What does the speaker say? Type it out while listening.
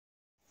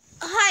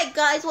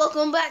guys?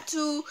 Welcome back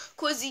to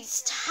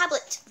Cwizii's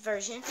tablet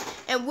version,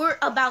 and we're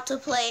about to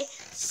play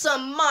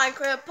some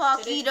Minecraft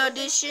Pocket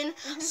Edition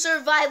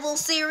Survival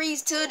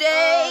Series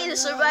today. The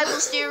Survival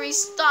Series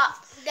start.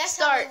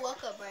 How we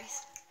woke up,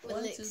 Bryce.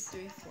 1, 2,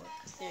 3, 4.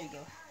 There you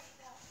go.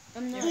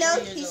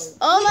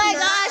 Oh my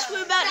gosh,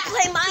 we're about to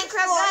play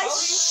Minecraft,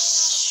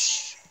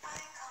 guys.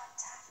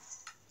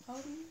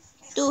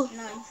 Dude,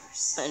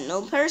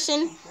 no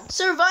person.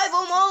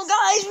 Survival mode,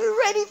 guys. We're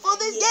ready for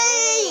this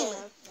game.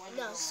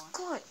 No,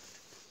 Scott.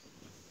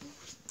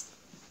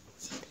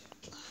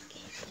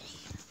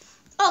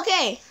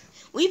 Okay,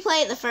 we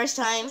played the first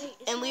time,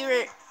 and we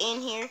were in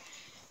here.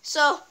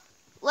 So,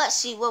 let's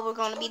see what we're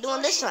going to be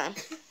doing this time.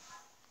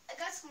 I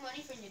got some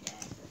money from your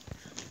dad.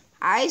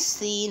 I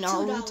see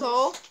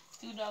Naruto.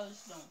 $2 don't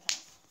count.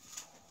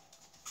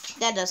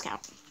 That does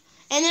count.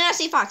 And then I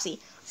see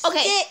Foxy.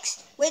 Okay.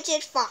 6, which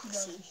is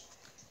Foxy.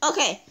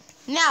 Okay,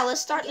 now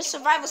let's start the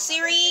survival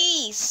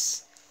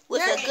series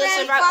with a good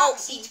survival.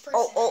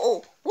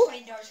 Oh. Woo.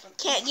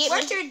 Can't get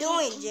what me. you're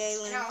doing,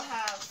 Jalen?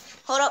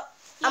 Hold up.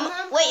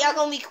 Wait, y'all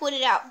gonna be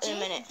quitted out in a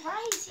minute.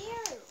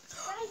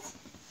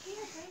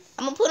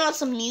 I'm gonna put on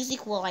some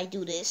music while I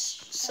do this.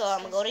 So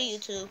I'm gonna go to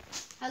YouTube.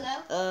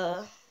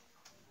 Hello?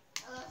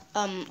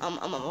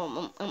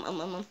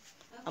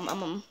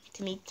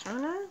 Timmy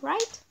Turner,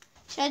 right?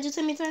 Should I do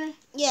Timmy Turner?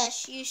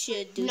 Yes, you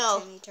should do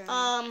Timmy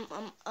Turner.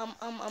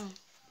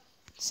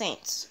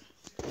 Saints.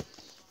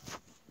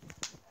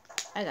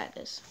 I got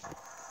this.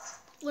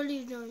 What are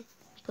you doing?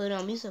 Put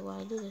on music while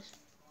I do this.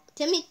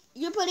 Timmy,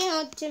 you're putting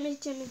on Timmy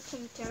Turner.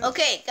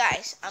 Okay,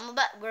 guys,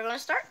 we're gonna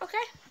start, okay?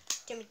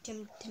 Timmy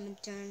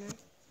Turner.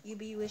 You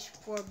be wish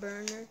for a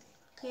burner.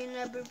 Can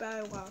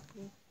everybody walk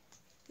me?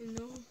 You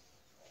know?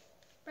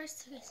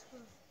 Bryce took his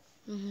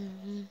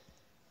phone.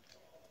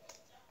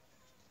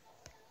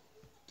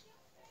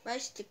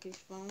 Bryce took his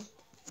phone.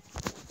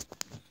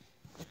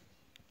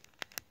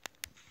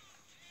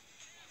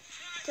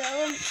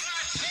 Tell him.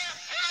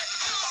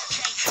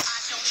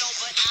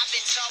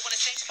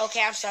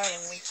 Okay, I'm sorry.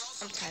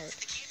 I'm tired.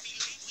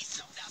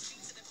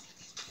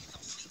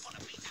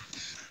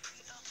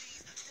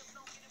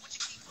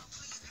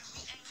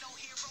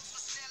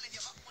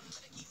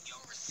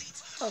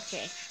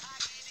 Okay.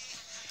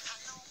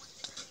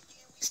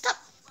 Stop.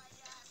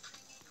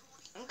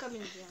 I'm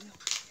coming down.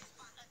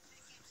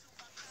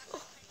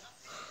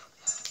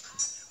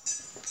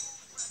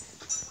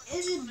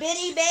 Is it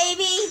Bitty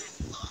Baby?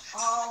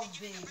 All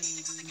big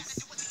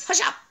babies.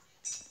 Hush up.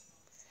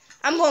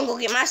 I'm gonna go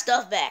get my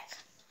stuff back.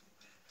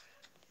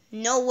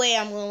 No way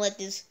I'm gonna let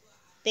this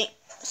thing.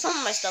 Some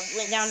of my stuff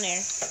went down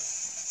there.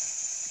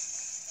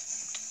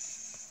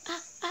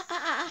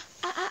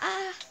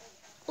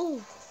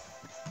 Ooh.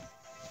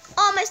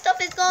 All my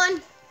stuff is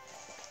gone.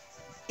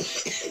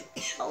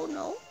 Oh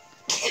no.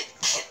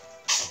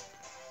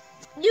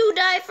 You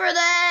die for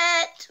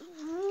that.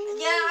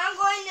 Yeah, I'm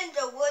going in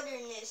the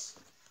wilderness.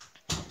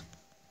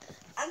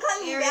 I'm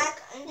coming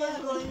back. I'm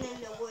just going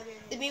in the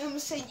wilderness. The people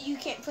say you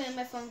can't play on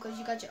my phone because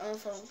you got your own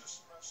phone.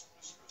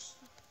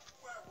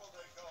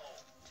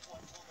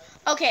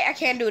 Okay, I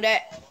can't do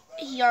that.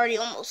 He already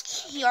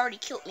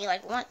killed me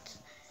like once.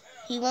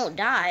 He won't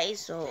die,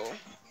 so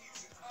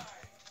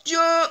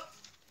jump.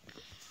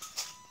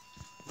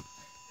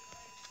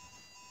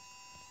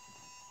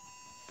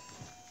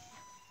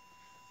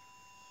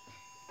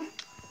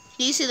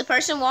 Do you see the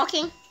person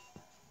walking?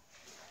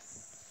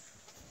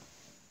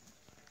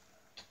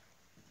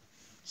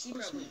 She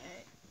probably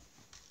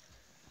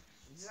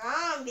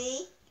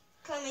zombie,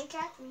 come and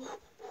catch me.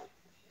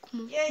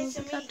 Yeah, We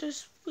got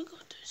this.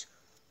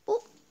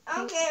 Oh. I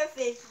don't care if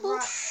it's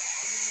rock.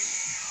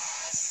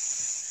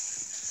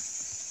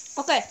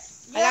 Okay.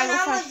 Yeah,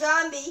 I'm a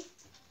zombie.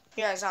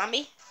 You're a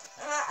zombie?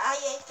 I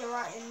ate the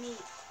rotten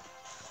meat.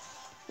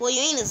 Well, you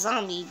ain't a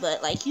zombie,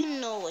 but like you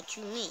know what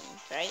you mean,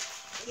 right?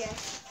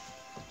 Yes,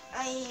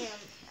 I am.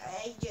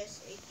 I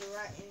just ate the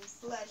rotten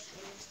flesh,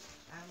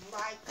 and I'm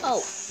like a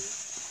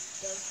zombie.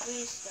 The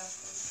green stuff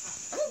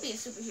on top. I'm gonna be a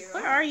superhero.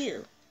 Where are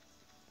you?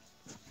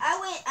 I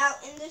went out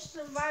in the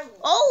survival.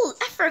 Oh,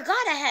 I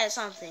forgot I had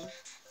something.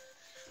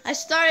 I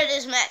started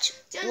this match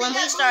when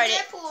we started.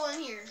 Deadpool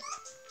in here.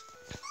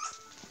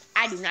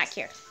 I do not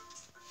care.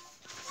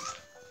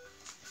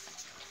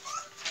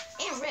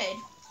 And red.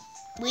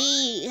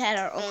 We had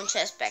our own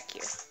chest back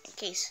here in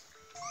case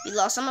we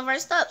lost some of our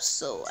stuff,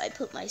 so I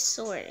put my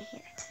sword in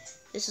here.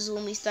 This is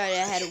when we started.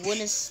 I had a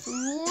wooden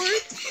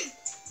sword.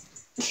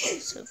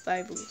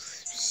 Survival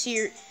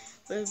series.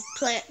 We're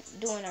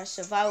doing our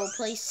survival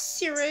play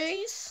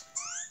series.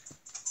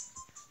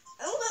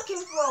 I'm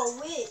looking for a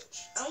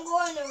witch. I'm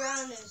going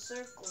around in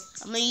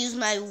circles. I'm gonna use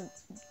my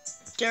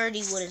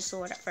dirty wooden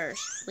sword at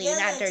first. Well, yeah,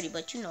 not dirty,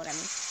 but you know what I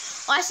mean.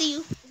 Oh, I see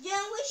you.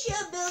 Jen, we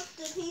should build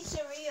the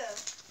pizzeria.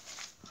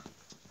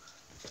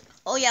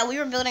 Oh yeah, we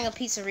were building a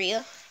pizzeria,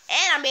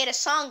 and I made a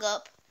song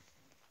up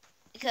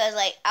because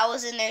like I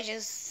was in there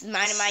just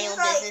minding my own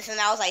business, and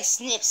I was like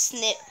snip,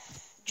 snip,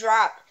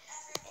 drop.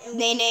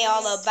 Nay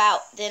all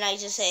about. Then I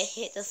just said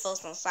hit the full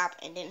stop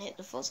and then hit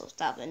the full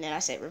stop and then I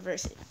said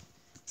reverse it.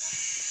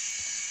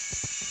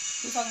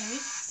 You talking to me?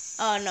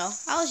 Oh no,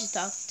 I was just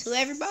talking to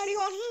everybody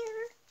on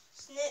here.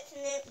 Snip,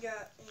 snip,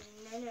 drop,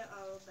 and then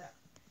all of that.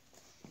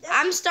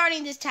 I'm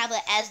starting this tablet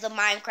as the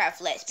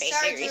Minecraft Let's Play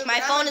Sorry, series. Drew, My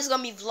but phone is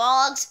gonna be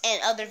vlogs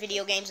and other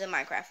video games in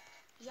Minecraft.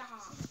 Yeah.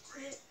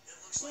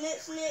 Snip,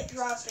 snip,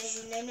 drop,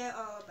 and then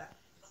all of that.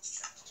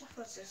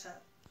 What's this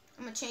up?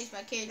 I'm gonna change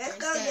my character. Let's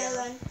go,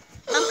 Dylan.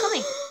 I'm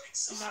coming. You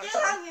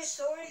still have your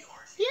sword?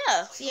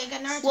 Yeah. See, I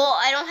got Naruto. Well,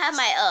 I don't have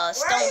my Why are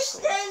stone you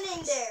sword.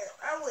 standing there?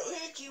 I would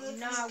hit you if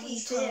you keep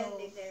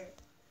standing there.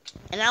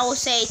 And I will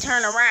say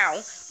turn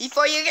around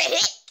before you get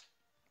hit.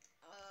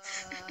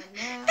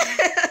 Now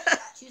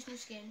choose new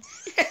skin.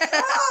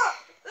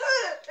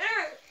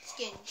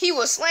 Skin. He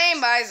was slain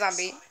by a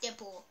zombie.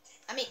 Deadpool.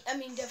 I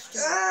mean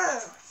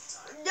Deathstroke.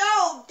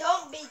 No,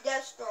 don't be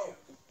Deathstroke.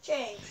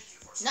 Change.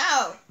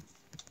 No.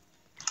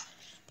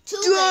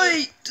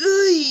 Die.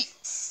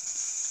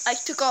 I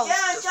took off.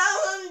 Yeah,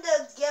 tell him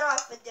to get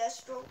off of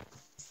Deathstroke.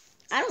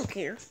 I don't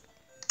care.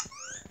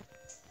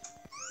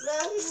 No,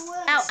 he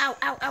will. Ow, ow,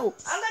 ow, ow.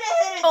 I'm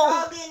gonna hit a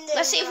dog in there.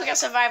 Let's see if we can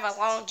survive a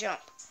long jump.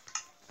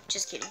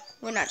 Just kidding.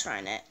 We're not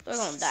trying that. We're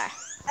gonna die.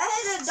 I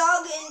hit a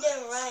dog and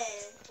then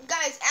ran.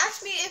 Guys,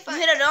 ask me if You I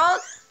hit a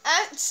dog?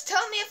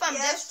 tell me if I'm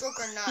Yes. Deathstroke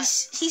or not.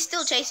 He's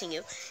still chasing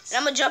you. And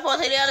I'm gonna jump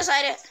onto the other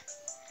side of it.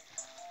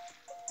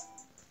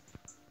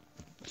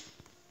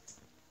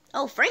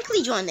 Oh,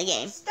 Frankly joined the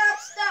game. Stop.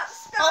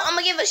 Oh, I'm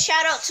gonna give a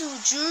shout out to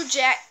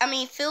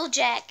Phil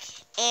Jack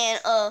and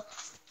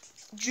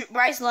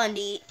Bryce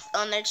Lundy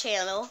on their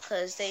channel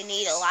because they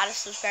need a lot of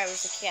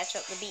subscribers to catch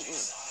up to beat me.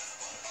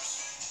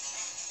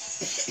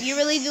 You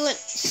really doing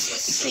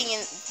singing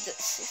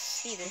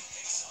Steven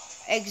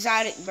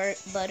Exotic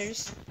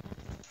Butters?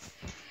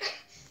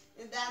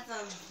 That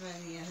sounds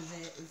funny as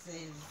it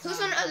is.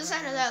 Who's on the other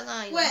side of that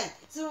line? Wait,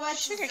 so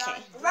what's Sugar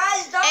cane.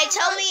 Rise, Hey,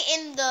 tell me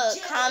in the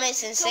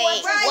comments and say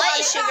what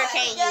is sugar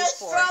cane used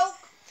for?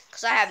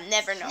 Because I have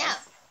never known. No.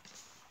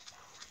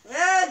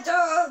 Yeah,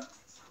 dog.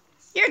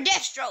 You're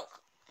Deathstroke.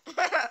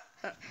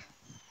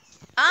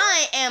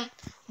 I am.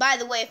 By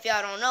the way, if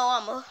y'all don't know,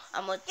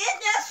 I'm a.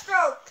 Get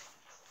Deathstroke.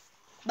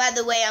 By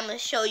the way, I'm gonna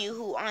show you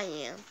who I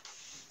am.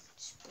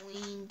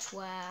 Spleen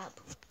twap.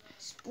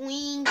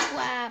 Spleen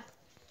twap.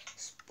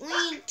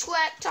 Spleen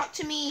twap. Talk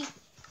to me.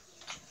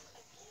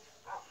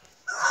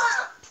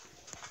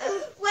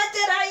 What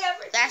did I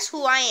ever do? That's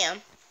who I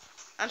am.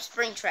 I'm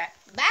Springtrap.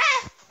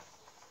 Bye.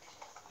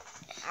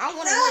 I don't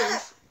want to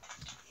lose.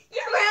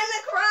 You ran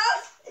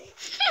across.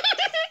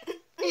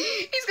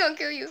 He's gonna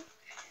kill you.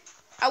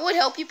 I would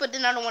help you, but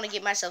then I don't want to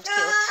get myself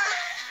killed.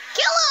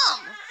 Kill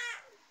him!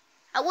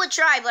 I would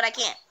try, but I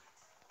can't.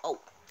 Oh.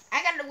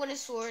 I got a wooden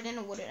sword and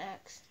a wooden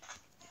axe.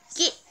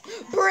 Get.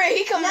 Bray,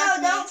 he coming No,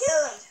 after me. don't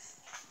kill him.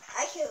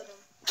 I killed him.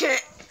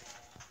 Get.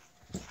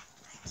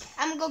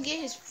 I'm gonna go get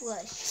his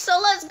flesh. So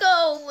let's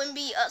go and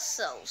be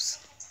ourselves.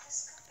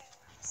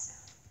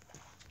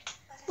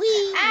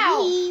 Wee,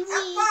 Ow. wee, I'm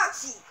wee.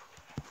 Foxy.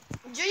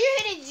 Drew, you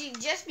hit it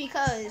just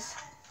because.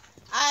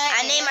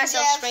 I named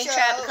myself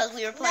Springtrap because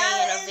we were playing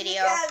No, in a it's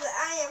video. because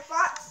I am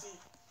Foxy.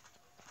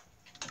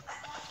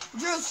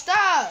 Drew,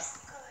 stop.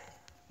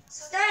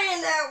 Stay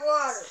in that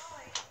water.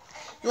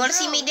 You want to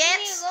see me Drew,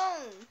 dance? Leave me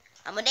alone.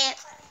 I'm gonna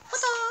dance.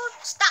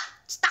 Stop.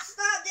 Stop.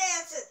 Stop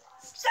dancing.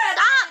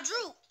 Stop,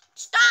 Drew.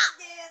 Stop.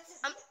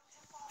 Dancing.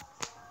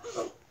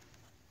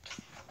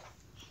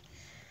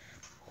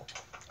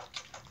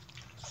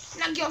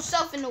 Knock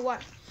yourself in the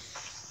water.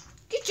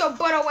 Get your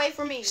butt away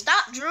from me.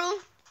 Stop, Drew.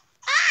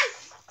 Ah!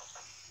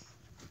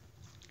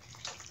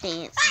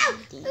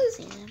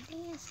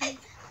 Dancing.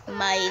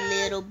 My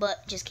little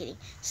butt. Just kidding.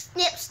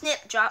 Snip,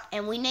 snip, drop,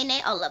 and we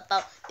nay all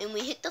about. Then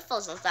we hit the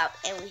fuzz on top,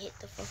 and we hit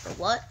the fuzz.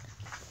 What?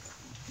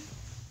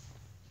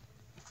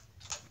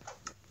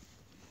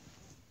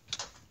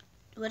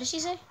 What did she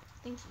say?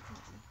 Thank you.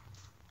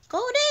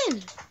 Go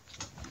in.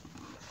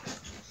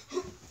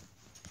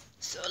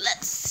 So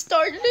let's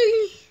start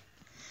it.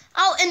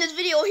 I'll end this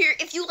video here.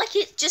 If you like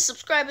it, just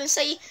subscribe and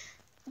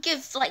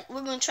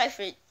we're gonna try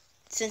for,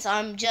 since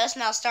I'm just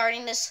now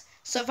starting this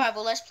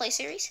survival let's play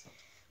series,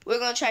 we're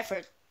gonna try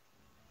for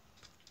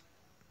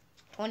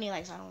 20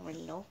 likes. I don't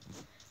really know,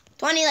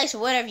 20 likes or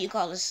whatever you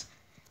call this,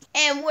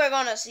 and we're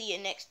gonna see you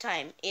next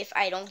time if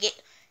I don't get.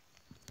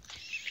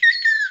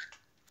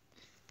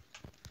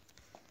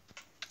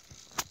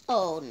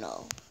 Oh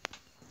no.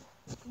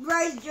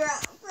 Bryce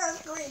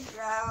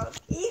drowned.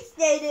 He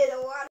stayed in the water.